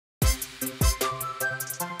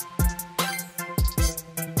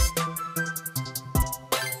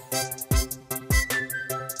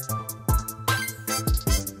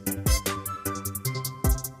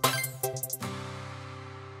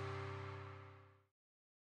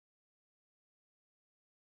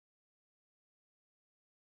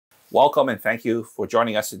Welcome and thank you for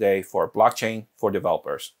joining us today for Blockchain for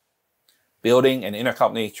Developers, building an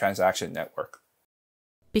intercompany transaction network.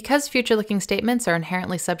 Because future-looking statements are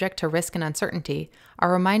inherently subject to risk and uncertainty, our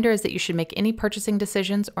reminder is that you should make any purchasing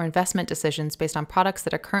decisions or investment decisions based on products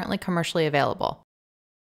that are currently commercially available.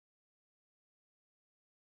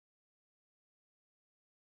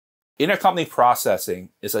 Intercompany processing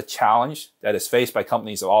is a challenge that is faced by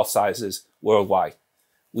companies of all sizes worldwide.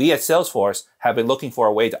 We at Salesforce have been looking for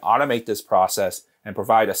a way to automate this process and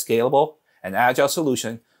provide a scalable and agile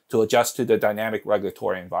solution to adjust to the dynamic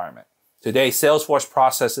regulatory environment. Today, Salesforce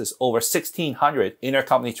processes over 1,600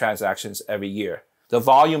 intercompany transactions every year. The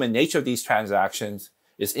volume and nature of these transactions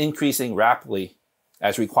is increasing rapidly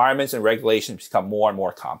as requirements and regulations become more and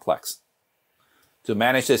more complex. To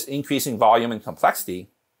manage this increasing volume and complexity,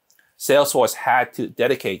 Salesforce had to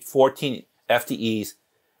dedicate 14 FTEs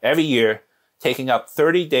every year, taking up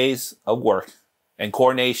 30 days of work and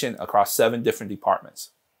coordination across 7 different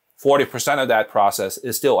departments. 40% of that process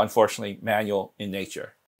is still, unfortunately, manual in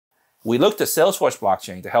nature. We looked to Salesforce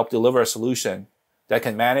Blockchain to help deliver a solution that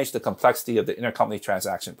can manage the complexity of the intercompany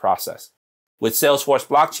transaction process. With Salesforce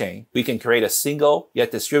Blockchain, we can create a single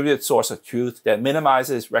yet distributed source of truth that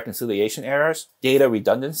minimizes reconciliation errors, data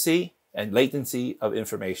redundancy, and latency of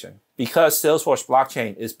information. Because Salesforce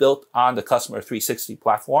Blockchain is built on the Customer 360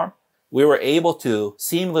 platform, we were able to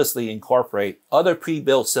seamlessly incorporate other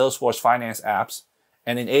pre-built Salesforce Finance apps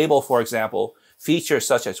and enable, for example, features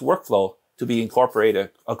such as workflow to be incorporated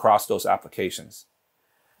across those applications.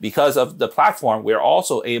 Because of the platform, we're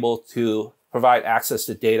also able to provide access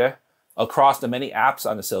to data across the many apps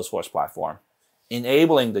on the Salesforce platform,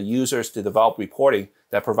 enabling the users to develop reporting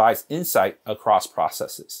that provides insight across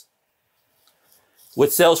processes. With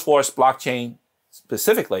Salesforce Blockchain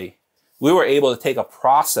specifically, we were able to take a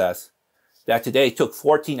process that today took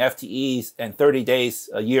 14 FTEs and 30 days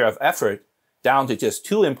a year of effort down to just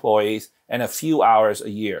 2 employees and a few hours a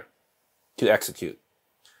year to execute.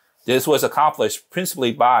 This was accomplished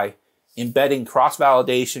principally by embedding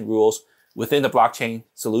cross-validation rules within the blockchain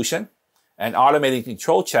solution and automating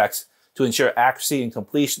control checks to ensure accuracy and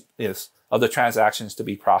completeness of the transactions to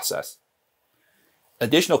be processed.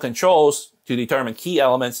 Additional controls to determine key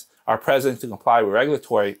elements are present to comply with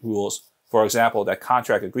regulatory rules. For example, that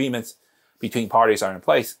contract agreements between parties are in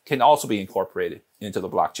place can also be incorporated into the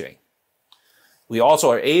blockchain. We also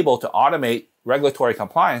are able to automate regulatory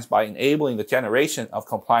compliance by enabling the generation of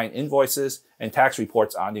compliant invoices and tax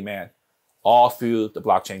reports on demand, all through the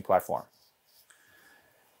blockchain platform.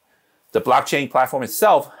 The blockchain platform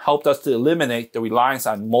itself helped us to eliminate the reliance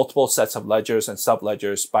on multiple sets of ledgers and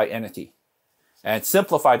subledgers by entity and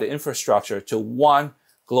simplify the infrastructure to one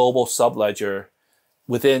global subledger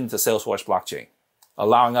within the Salesforce blockchain,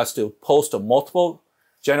 allowing us to post to multiple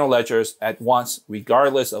general ledgers at once,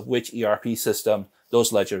 regardless of which ERP system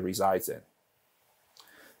those ledgers resides in.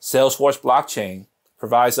 Salesforce Blockchain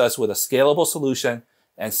provides us with a scalable solution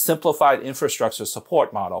and simplified infrastructure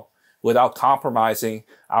support model without compromising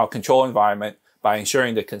our control environment by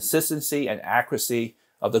ensuring the consistency and accuracy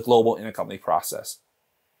of the global intercompany process.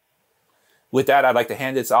 With that, I'd like to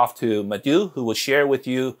hand this off to Madhu, who will share with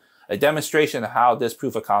you a demonstration of how this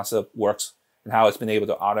proof of concept works and how it's been able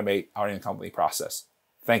to automate our intercompany process.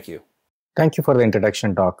 Thank you. Thank you for the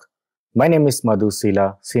introduction, Doc. My name is Madhu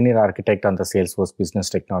Sila, Senior Architect on the Salesforce Business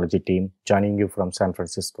Technology team, joining you from San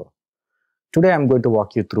Francisco. Today, I'm going to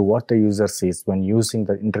walk you through what the user sees when using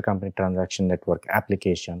the Intercompany Transaction Network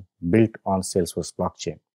application built on Salesforce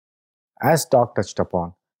Blockchain. As Doc touched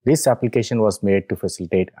upon, this application was made to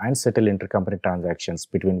facilitate and settle intercompany transactions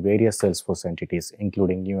between various Salesforce entities,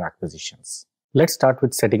 including new acquisitions. Let's start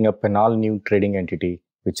with setting up an all-new trading entity,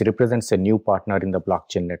 which represents a new partner in the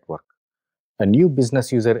blockchain network. A new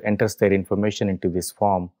business user enters their information into this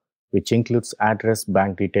form, which includes address,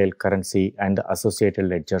 bank detail, currency, and the associated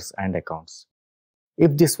ledgers and accounts.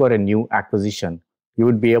 If this were a new acquisition, you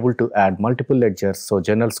would be able to add multiple ledgers so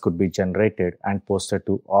journals could be generated and posted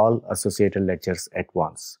to all associated ledgers at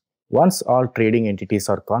once. Once all trading entities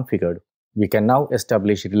are configured, we can now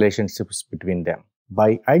establish relationships between them.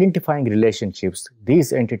 By identifying relationships,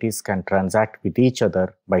 these entities can transact with each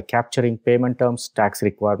other by capturing payment terms, tax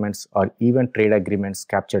requirements, or even trade agreements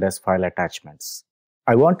captured as file attachments.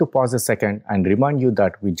 I want to pause a second and remind you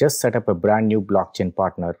that we just set up a brand new blockchain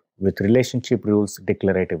partner with relationship rules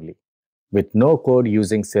declaratively, with no code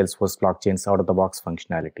using Salesforce Blockchain's out-of-the-box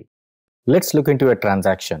functionality. Let's look into a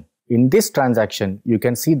transaction. In this transaction, you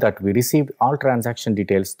can see that we received all transaction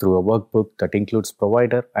details through a workbook that includes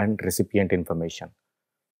provider and recipient information.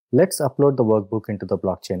 Let's upload the workbook into the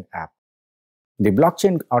blockchain app. The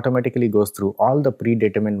blockchain automatically goes through all the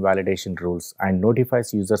predetermined validation rules and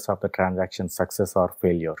notifies users of the transaction success or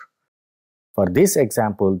failure. For this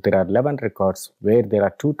example, there are 11 records where there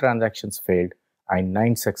are 2 transactions failed and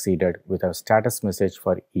 9 succeeded with a status message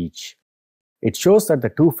for each. It shows that the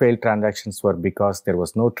 2 failed transactions were because there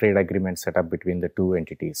was no trade agreement set up between the 2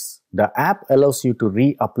 entities. The app allows you to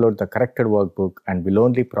re-upload the corrected workbook and will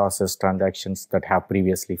only process transactions that have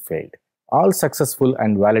previously failed. All successful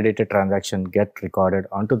and validated transactions get recorded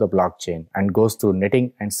onto the blockchain and goes through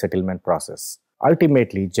netting and settlement process,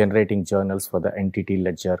 ultimately generating journals for the entity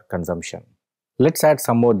ledger consumption. Let's add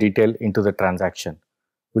some more detail into the transaction,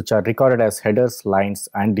 which are recorded as headers, lines,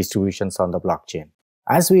 and distributions on the blockchain.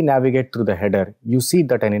 As we navigate through the header, you see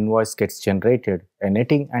that an invoice gets generated, a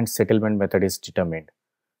netting and settlement method is determined,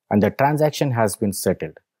 and the transaction has been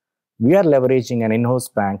settled. We are leveraging an in-house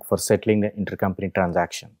bank for settling the intercompany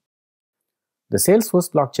transaction. The Salesforce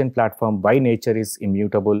blockchain platform by nature is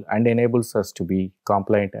immutable and enables us to be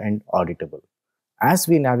compliant and auditable. As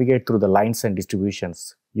we navigate through the lines and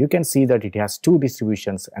distributions, you can see that it has 2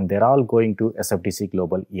 distributions and they're all going to SFDC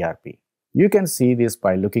Global ERP. You can see this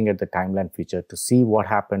by looking at the timeline feature to see what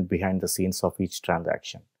happened behind the scenes of each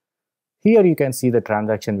transaction. Here you can see the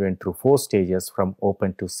transaction went through 4 stages from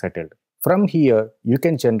open to settled. From here, you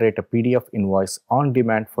can generate a PDF invoice on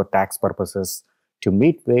demand for tax purposes to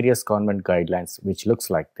meet various government guidelines, which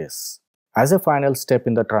looks like this. As a final step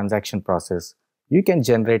in the transaction process, you can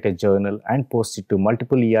generate a journal and post it to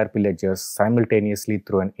multiple ERP ledgers simultaneously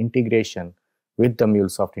through an integration with the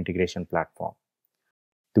MuleSoft integration platform.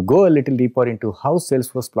 To go a little deeper into how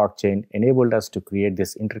Salesforce Blockchain enabled us to create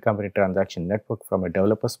this intercompany transaction network from a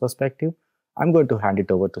developer's perspective, I'm going to hand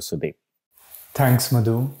it over to Sudeep. Thanks,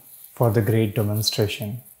 Madhu, for the great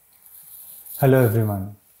demonstration. Hello,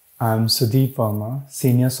 everyone. I'm Sudeep Verma,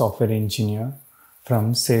 Senior Software Engineer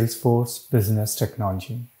from Salesforce Business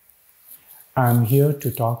Technology. I'm here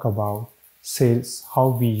to talk about how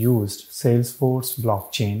we used Salesforce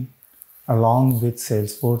Blockchain along with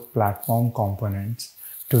Salesforce Platform components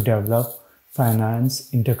to develop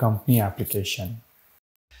finance intercompany application.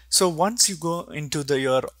 So once you go into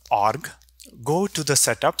your org, go to the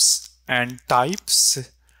setups and type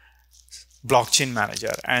Blockchain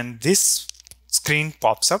Manager, and this screen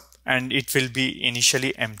pops up and it will be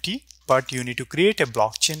initially empty, but you need to create a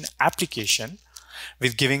blockchain application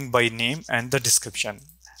with giving by name and the description.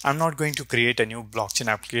 I'm not going to create a new blockchain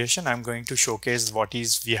application. I'm going to showcase what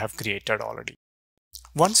we have created already.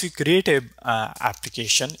 Once we create a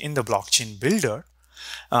application in the blockchain builder,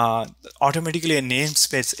 automatically a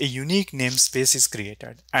unique namespace is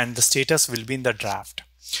created and the status will be in the draft.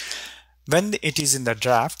 When it is in the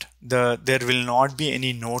draft, there will not be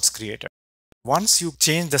any nodes created. Once you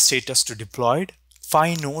change the status to deployed,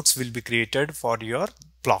 5 nodes will be created for your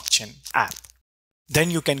blockchain app.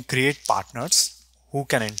 Then you can create partners who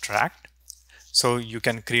can interact. So you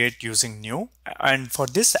can create using new, and for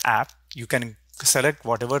this app, you can select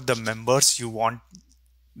whatever the members you want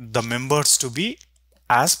the members to be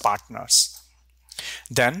as partners.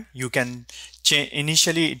 Then you can change.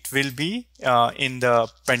 Initially, it will be in the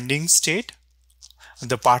pending state.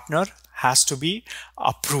 The partner has to be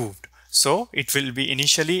approved. So it will be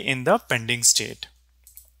initially in the pending state.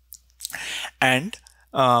 And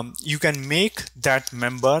you can make that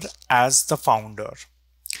member as the founder.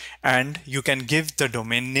 And you can give the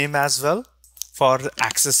domain name as well for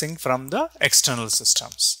accessing from the external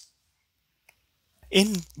systems. In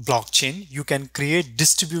blockchain, you can create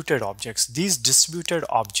distributed objects. These distributed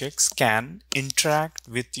objects can interact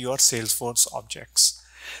with your Salesforce objects.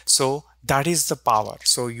 So that is the power.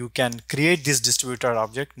 So you can create this distributed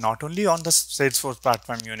object not only on the Salesforce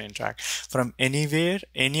platform you can interact from anywhere,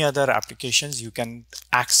 any other applications you can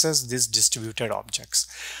access these distributed objects.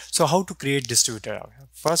 So how to create distributed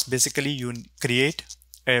objects? First, basically you create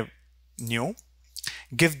a new,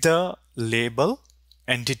 give the label,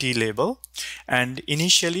 entity label, and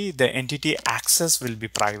initially the entity access will be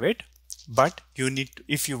private. But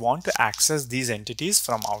if you want to access these entities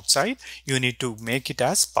from outside, you need to make it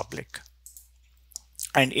as public.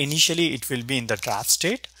 And initially it will be in the draft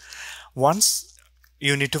state. Once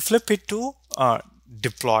you need to flip it to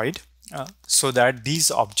deployed so that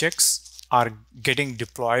these objects are getting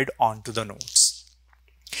deployed onto the nodes.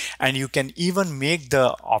 And you can even make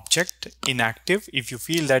the object inactive. If you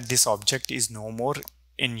feel that this object is no more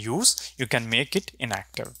in use, you can make it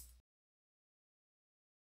inactive.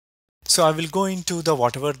 So I will go into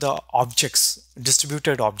whatever the objects,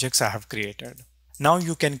 distributed objects I have created. Now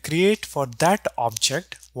you can create for that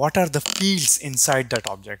object, what are the fields inside that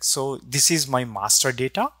object. So this is my master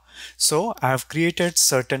data. So I have created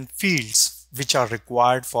certain fields which are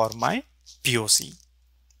required for my POC.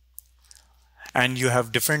 And you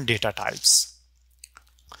have different data types.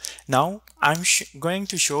 Now I'm going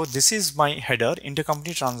to show, this is my header.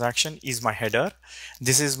 Intercompany transaction is my header.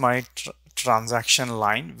 This is my transaction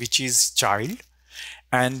line, which is child,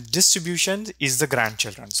 and distribution is the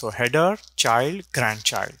grandchildren. So header, child,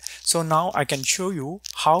 grandchild. So now I can show you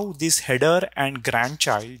how this header and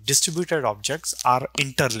grandchild distributed objects are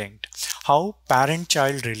interlinked, how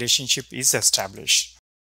parent-child relationship is established.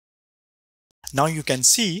 Now you can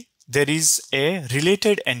see there is a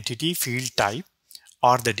related entity field type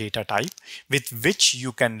or the data type with which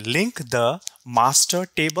you can link the master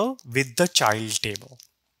table with the child table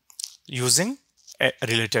using a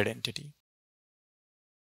related entity.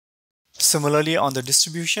 Similarly, on the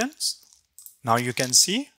distributions, now you can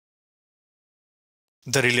see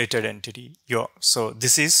the related entity. So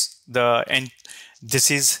this is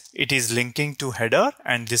it is linking to header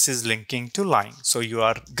and this is linking to line. So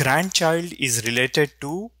your grandchild is related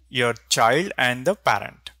to your child and the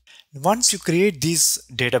parent. Once you create these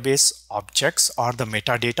database objects or the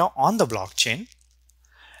metadata on the blockchain,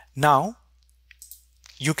 now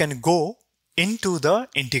you can go into the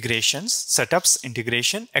integrations, setups,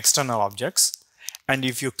 integration, external objects. And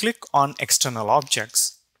if you click on external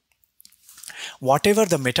objects, whatever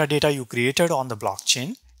the metadata you created on the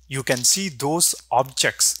blockchain, you can see those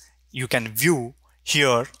objects you can view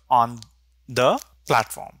here on the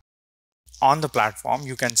platform. On the platform,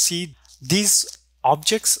 you can see these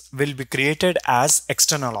objects will be created as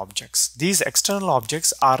external objects. These external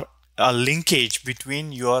objects are a linkage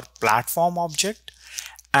between your platform object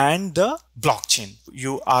and the blockchain.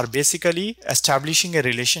 You are basically establishing a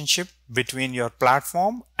relationship between your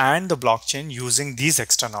platform and the blockchain using these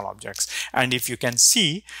external objects. And if you can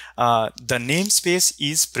see, the namespace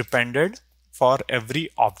is prepended for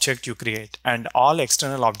every object you create, and all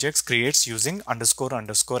external objects creates using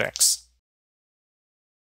 __x.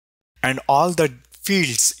 And all the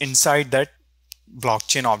fields inside that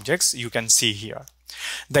blockchain objects you can see here.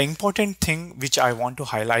 The important thing which I want to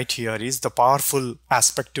highlight here is the powerful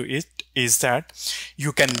aspect to it is that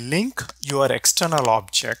you can link your external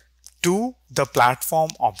object to the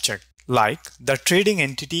platform object. Like the trading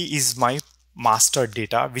entity is my master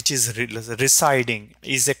data, which is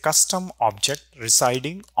is a custom object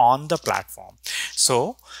residing on the platform.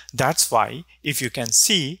 So that's why if you can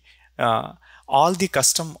see all the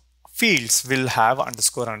custom fields will have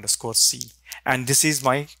 __c, and this is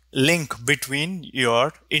my link between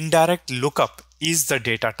your indirect lookup is the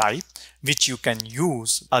data type which you can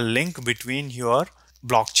use a link between your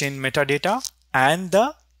blockchain metadata and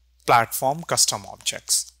the platform custom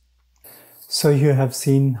objects. So you have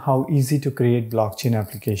seen how easy to create blockchain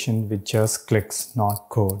application with just clicks, not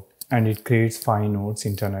code, and it creates 5 nodes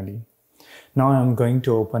internally. Now I'm going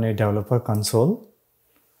to open a developer console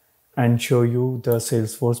and show you the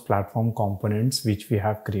Salesforce platform components which we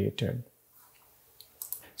have created.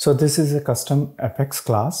 So this is a custom Apex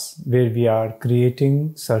class where we are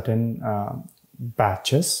creating certain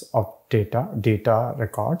batches of data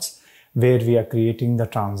records, where we are creating the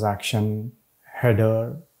transaction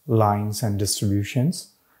header, lines, and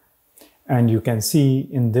distributions. And you can see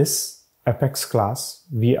in this Apex class,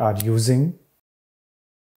 we are using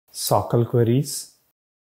SOQL queries.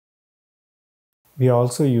 We are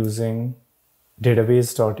also using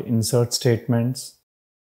database.insert statements.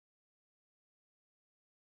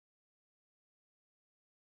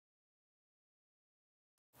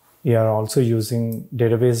 We are also using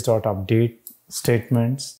database.update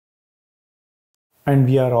statements. And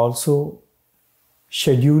we are also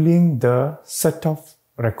scheduling the set of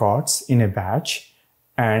records in a batch,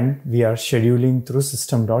 and we are scheduling through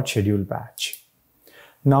system.scheduleBatch.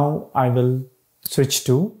 Now I will switch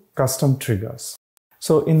to custom triggers.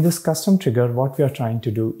 So in this custom trigger, what we are trying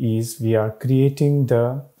to do is we are creating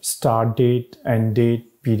the start date, end date,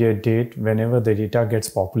 period date whenever the data gets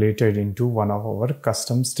populated into one of our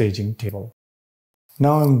custom staging table.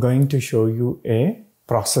 Now I'm going to show you a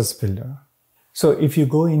process builder. So if you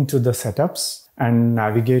go into the setups and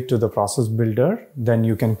navigate to the process builder, then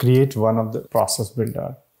you can create one of the process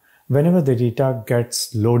builder. Whenever the data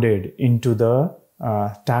gets loaded into the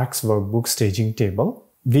tax workbook staging table,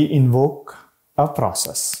 we invoke a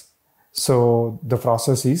process. So the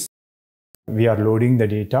process is we are loading the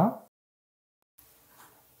data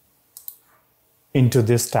into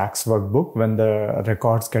this tax workbook when the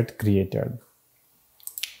records get created.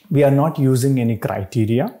 We are not using any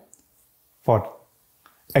criteria for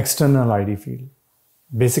external ID field.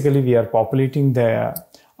 Basically, we are populating the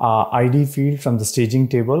ID field from the staging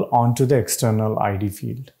table onto the external ID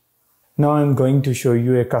field. Now I'm going to show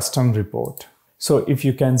you a custom report. So if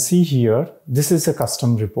you can see here, this is a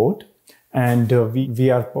custom report. And we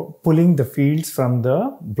are pulling the fields from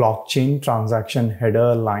the blockchain transaction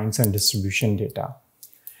header, lines, and distribution data.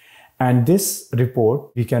 And this report,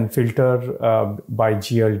 we can filter by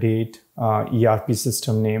GL date, ERP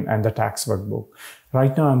system name, and the tax workbook.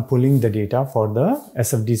 Right now, I'm pulling the data for the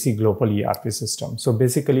SFDC global ERP system. So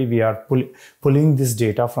basically, we are pulling this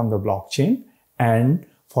data from the blockchain and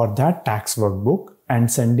for that tax workbook and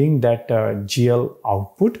sending that GL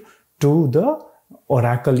output to the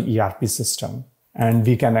Oracle ERP system. And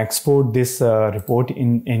we can export this report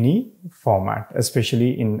in any format,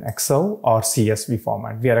 especially in Excel or CSV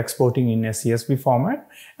format. We are exporting in a CSV format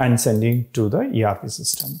and sending to the ERP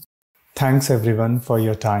system. Thanks everyone for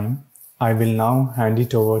your time. I will now hand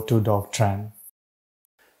it over to Dr. Tran.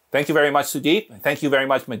 Thank you very much, Sudeep. And thank you very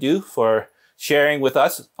much, Madhu, for sharing with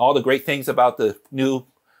us all the great things about the new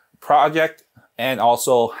project and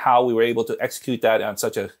also how we were able to execute that in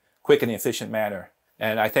such a quick and efficient manner.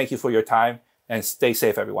 And I thank you for your time. And stay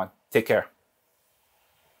safe, everyone. Take care.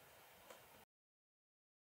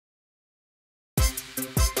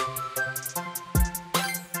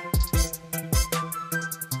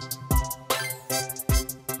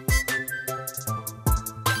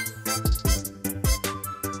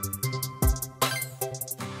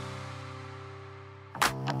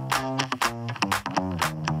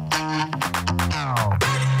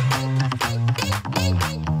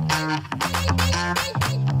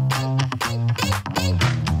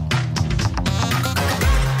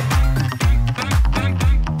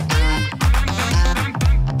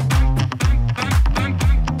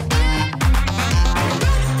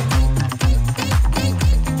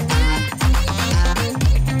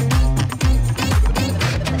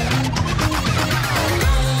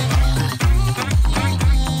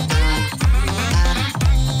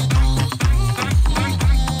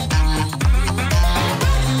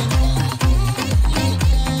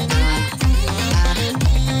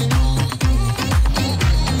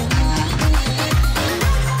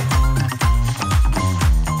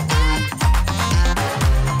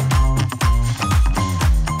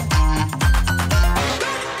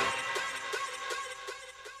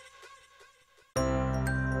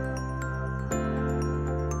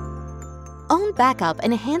 Backup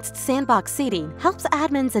Enhanced Sandbox Seeding helps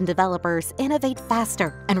admins and developers innovate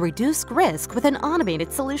faster and reduce risk with an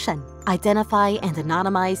automated solution. Identify and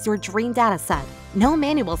anonymize your dream data set. No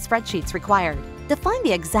manual spreadsheets required. Define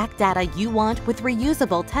the exact data you want with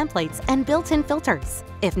reusable templates and built-in filters.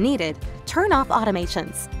 If needed, turn off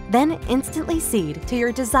automations. Then instantly seed to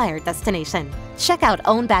your desired destination. Check out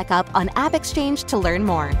Own Backup on AppExchange to learn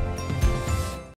more.